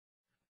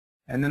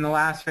And then the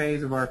last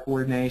phase of our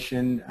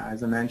coordination,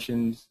 as I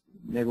mentioned,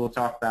 maybe we'll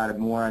talk about it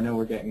more. I know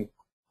we're getting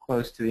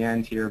close to the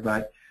end here,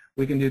 but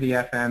we can do the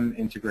FM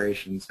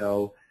integration.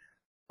 So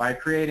by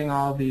creating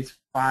all of these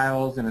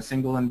files in a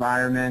single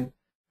environment,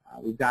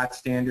 we've got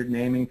standard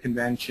naming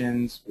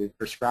conventions. We've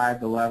prescribed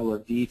the level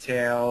of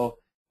detail.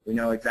 We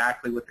know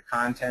exactly what the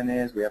content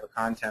is. We have a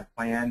content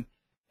plan.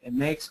 It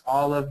makes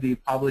all of the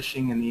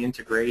publishing and the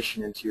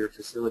integration into your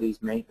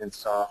facilities maintenance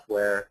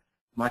software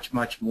much,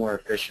 much more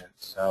efficient.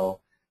 So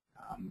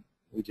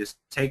we just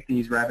take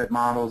these Revit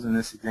models in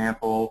this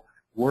example,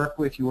 work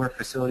with your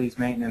facilities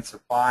maintenance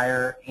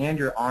supplier and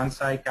your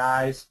on-site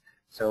guys,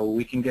 so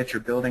we can get your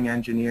building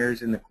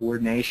engineers in the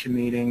coordination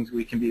meetings.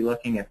 We can be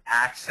looking at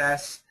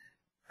access.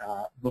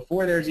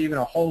 Before there's even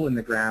a hole in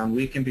the ground,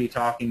 we can be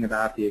talking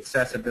about the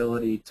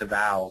accessibility to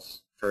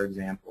valves, for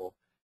example.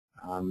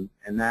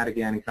 And that,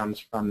 again, comes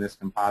from this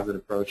composite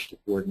approach to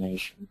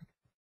coordination.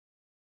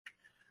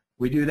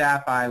 We do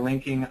that by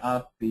linking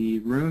up the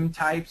room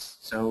types.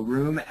 So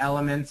room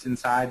elements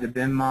inside the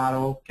BIM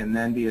model can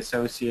then be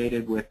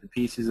associated with the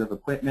pieces of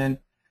equipment.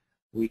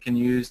 We can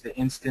use the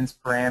instance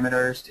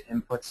parameters to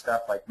input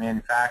stuff like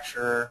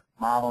manufacturer,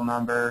 model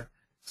number,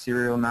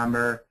 serial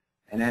number,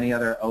 and any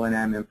other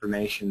O&M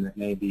information that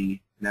may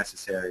be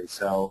necessary.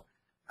 So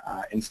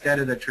instead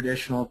of the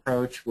traditional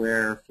approach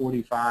where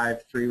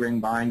 45 three-ring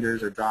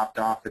binders are dropped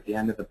off at the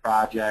end of the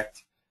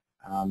project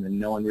and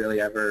no one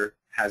really ever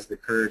has the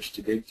courage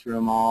to dig through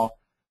them all,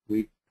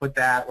 we put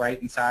that right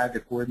inside the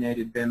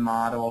coordinated BIM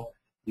model.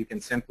 You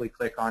can simply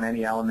click on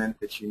any element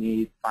that you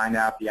need, find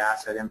out the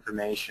asset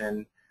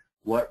information,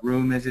 what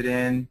room is it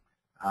in.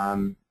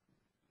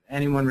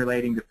 Anyone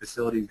relating to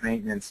facilities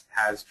maintenance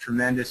has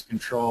tremendous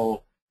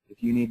control.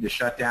 If you need to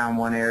shut down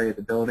one area of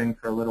the building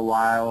for a little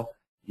while,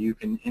 you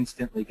can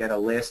instantly get a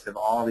list of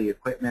all the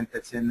equipment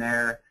that's in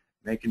there,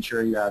 making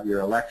sure you have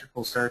your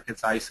electrical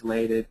circuits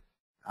isolated.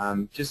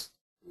 Just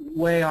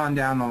way on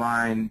down the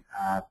line,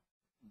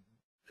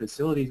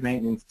 facilities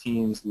maintenance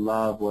teams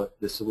love what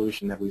the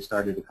solution that we've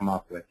started to come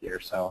up with here.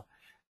 So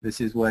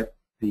this is what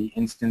the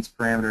instance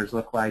parameters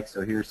look like.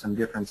 So here's some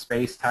different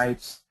space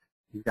types.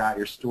 You've got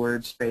your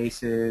storage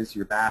spaces,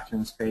 your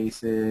bathroom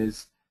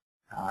spaces,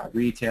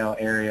 retail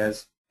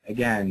areas.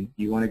 Again,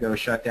 you want to go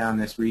shut down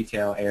this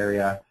retail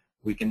area,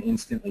 we can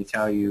instantly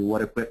tell you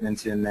what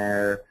equipment's in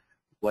there,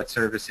 what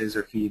services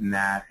are feeding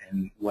that,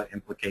 and what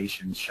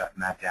implications shutting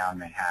that down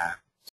may have.